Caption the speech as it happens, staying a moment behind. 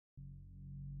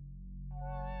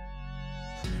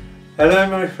Hello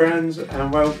my friends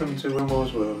and welcome to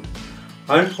Willmore's World.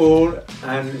 I'm Paul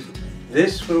and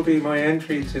this will be my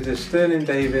entry to the Sterling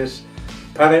Davis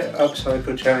Pallet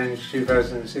Upcycle Challenge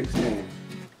 2016.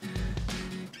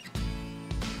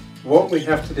 What we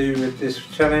have to do with this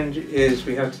challenge is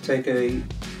we have to take a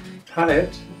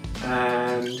pallet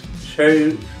and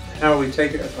show how we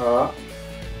take it apart,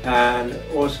 and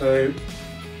also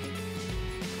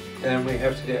then we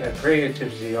have to get our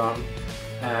creativity on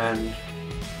and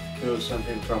build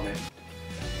something from it.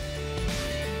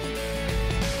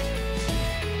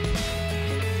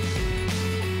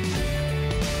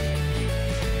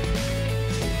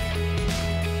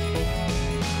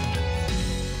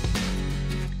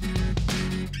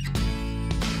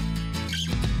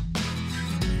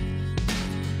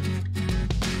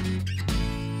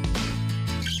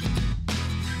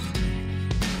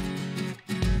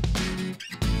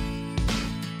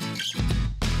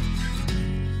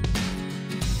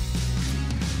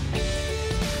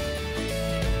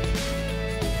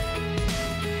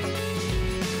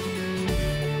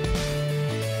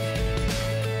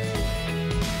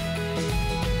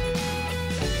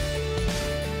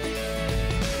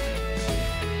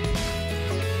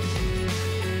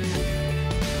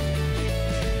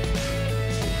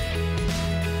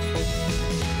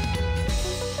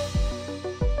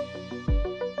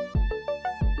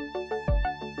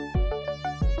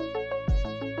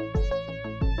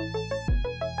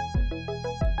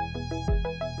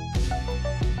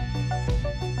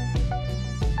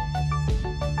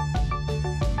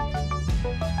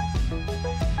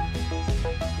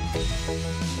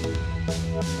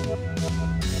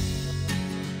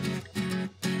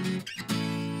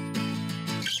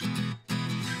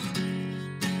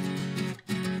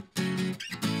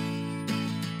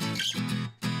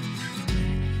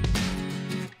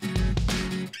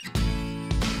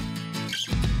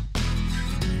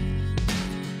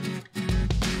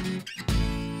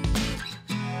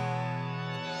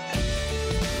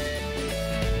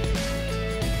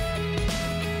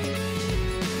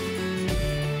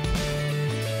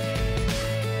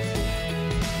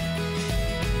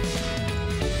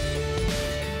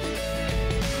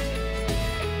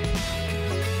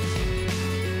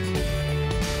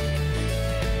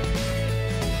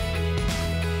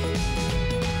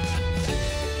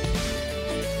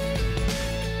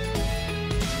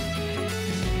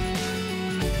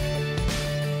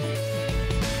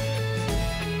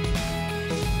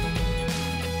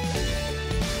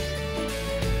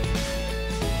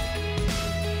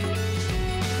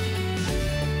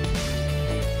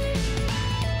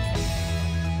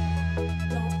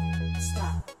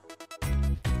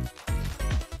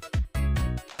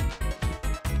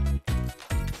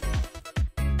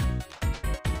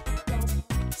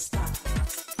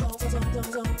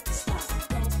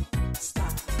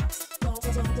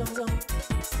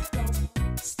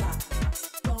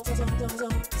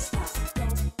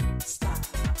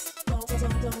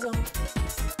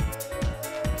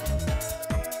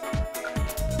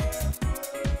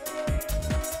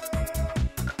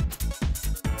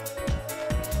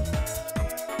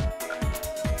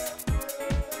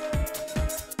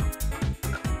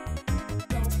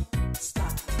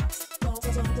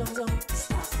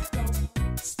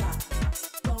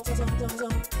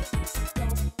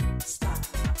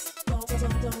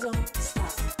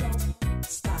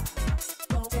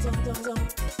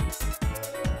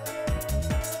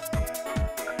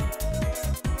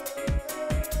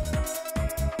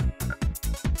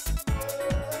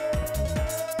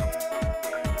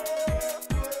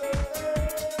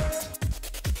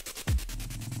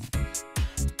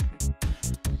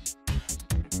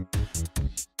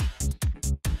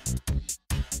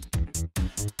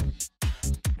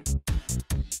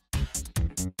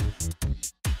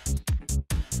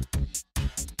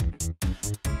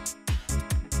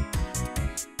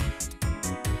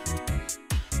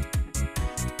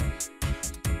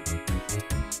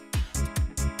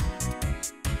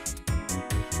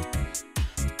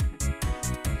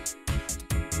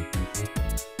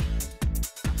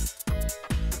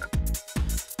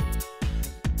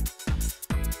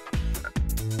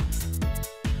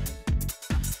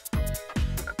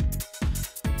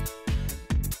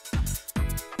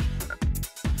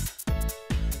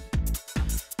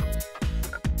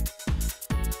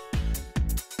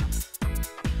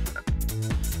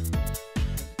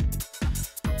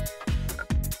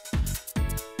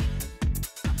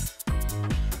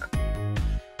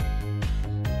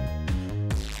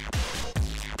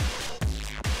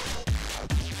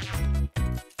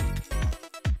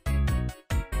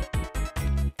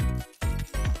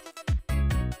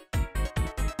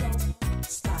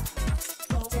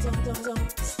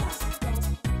 Don't stop.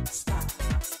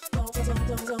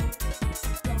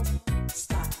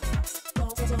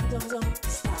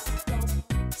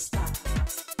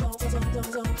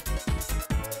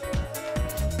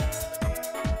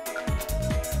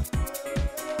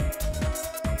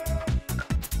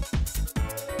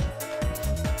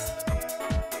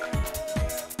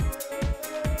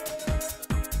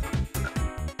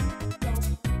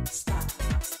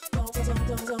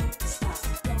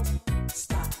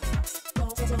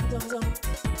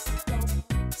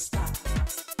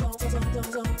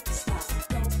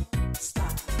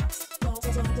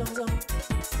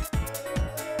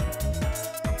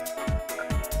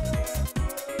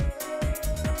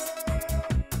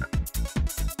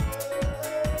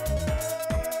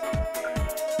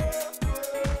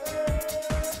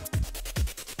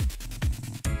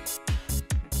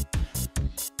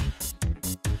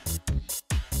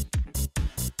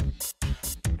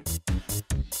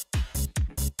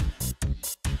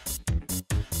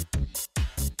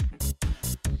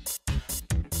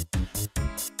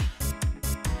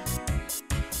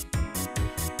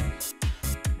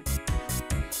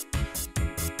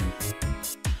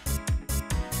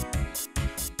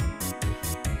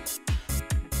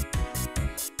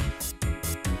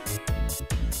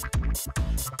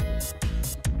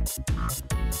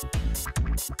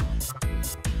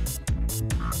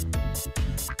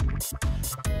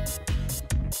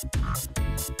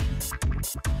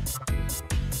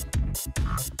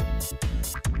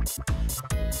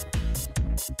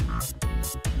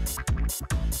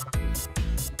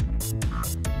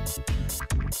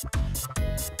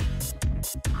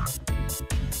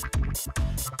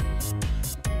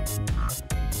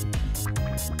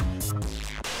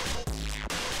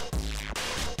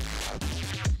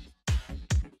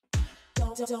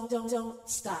 Don't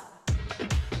stop.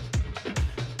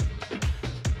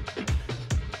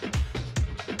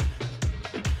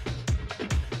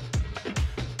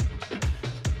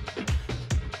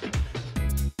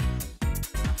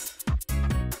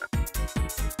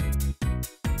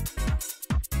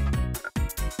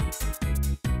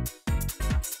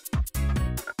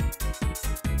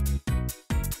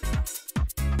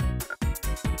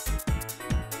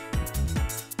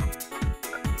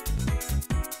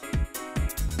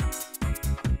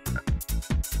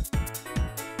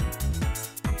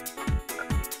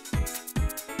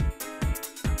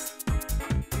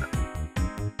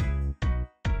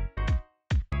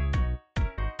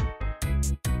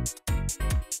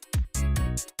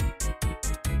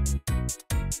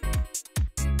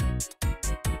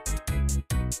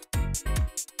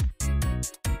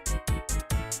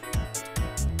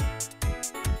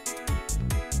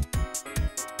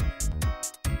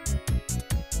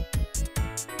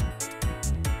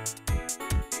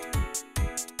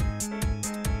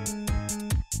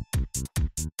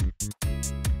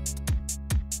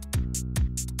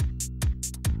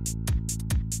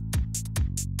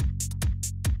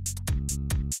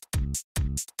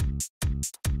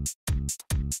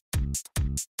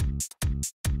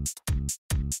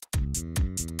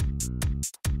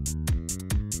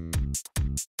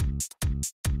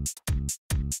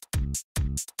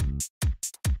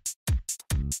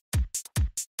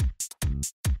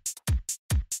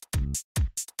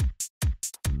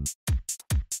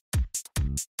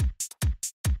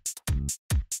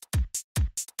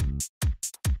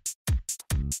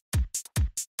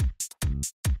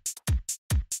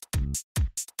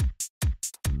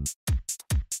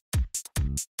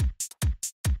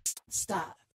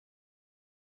 Stop.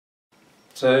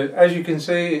 So as you can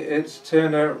see, it's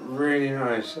turned out really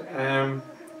nice.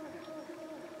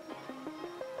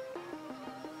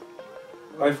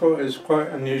 I thought it was quite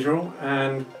unusual,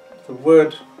 and the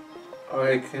wood,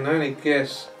 I can only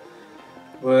guess,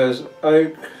 was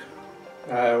oak,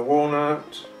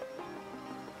 walnut,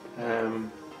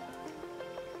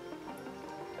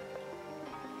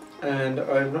 and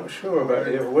I'm not sure about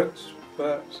the other woods,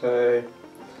 but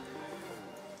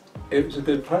it was a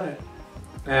good pallet.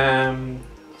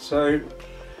 So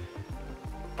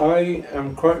I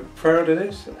am quite proud of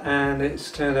this, and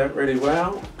it's turned out really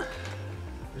well,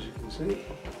 as you can see.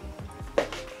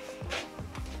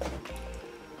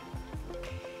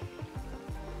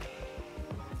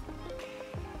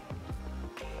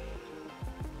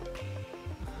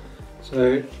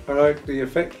 So I like the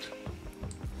effect.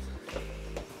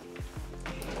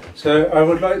 So I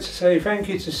would like to say thank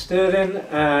you to Sterling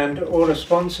and all the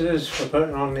sponsors for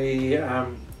putting on the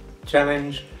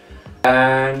challenge,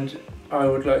 and I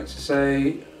would like to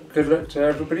say good luck to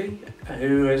everybody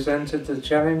who has entered the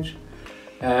challenge.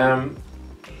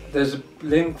 There's a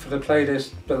link for the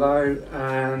playlist below,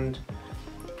 and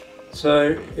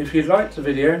so if you liked the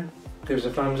video, give us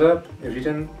a thumbs up. If you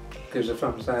didn't, give us a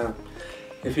thumbs down.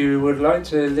 If you would like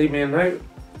to leave me a note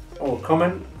or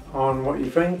comment on what you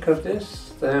think of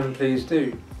this, then please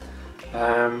do,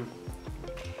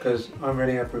 because I'm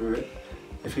really happy with it.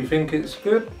 If you think it's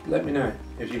good, let me know.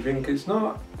 If you think it's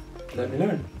not, let me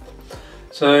know.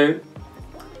 So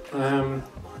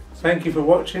thank you for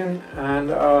watching,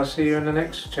 and I'll see you in the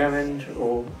next challenge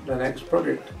or the next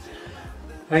project.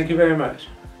 Thank you very much.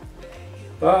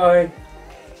 Bye.